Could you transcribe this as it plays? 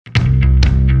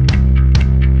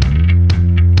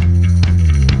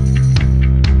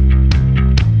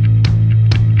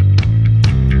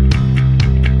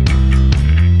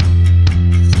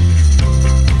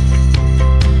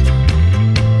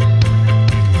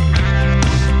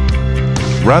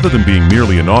Rather than being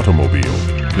merely an automobile,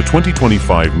 the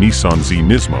 2025 Nissan Z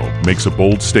Nismo makes a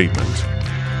bold statement.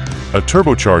 A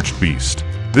turbocharged beast,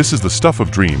 this is the stuff of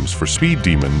dreams for speed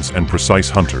demons and precise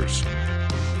hunters.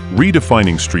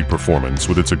 Redefining street performance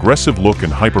with its aggressive look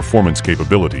and high-performance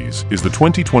capabilities is the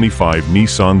 2025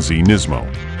 Nissan Z Nismo.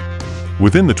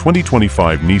 Within the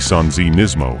 2025 Nissan Z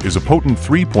Nismo is a potent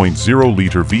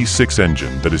 3.0-liter V6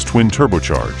 engine that is twin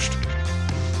turbocharged.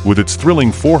 With its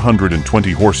thrilling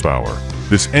 420 horsepower,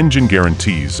 this engine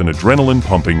guarantees an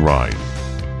adrenaline-pumping ride.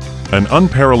 An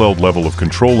unparalleled level of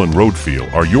control and road feel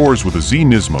are yours with a Z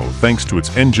Nismo thanks to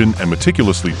its engine and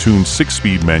meticulously tuned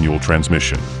 6-speed manual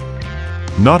transmission.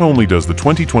 Not only does the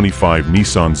 2025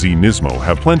 Nissan Z Nismo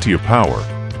have plenty of power,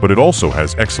 but it also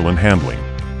has excellent handling.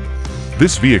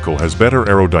 This vehicle has better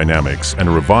aerodynamics and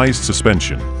a revised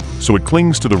suspension, so it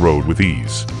clings to the road with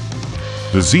ease.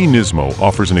 The Z Nismo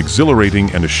offers an exhilarating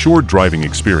and assured driving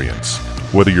experience,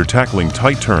 whether you're tackling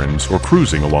tight turns or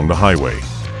cruising along the highway.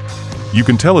 You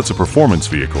can tell it's a performance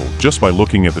vehicle just by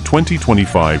looking at the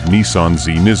 2025 Nissan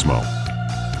Z Nismo.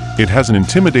 It has an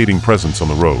intimidating presence on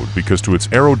the road because to its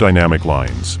aerodynamic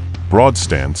lines, broad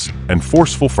stance, and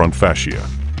forceful front fascia.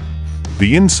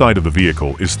 The inside of the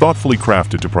vehicle is thoughtfully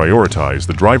crafted to prioritize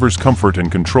the driver's comfort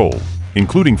and control,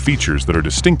 including features that are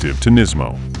distinctive to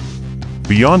Nismo.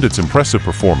 Beyond its impressive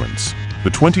performance, the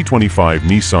 2025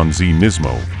 Nissan Z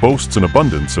Nismo boasts an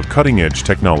abundance of cutting-edge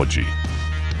technology.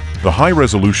 The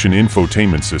high-resolution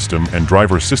infotainment system and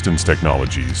driver assistance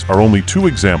technologies are only two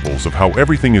examples of how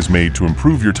everything is made to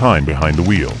improve your time behind the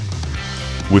wheel.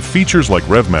 With features like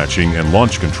rev matching and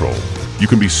launch control, you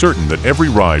can be certain that every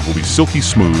ride will be silky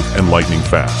smooth and lightning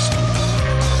fast.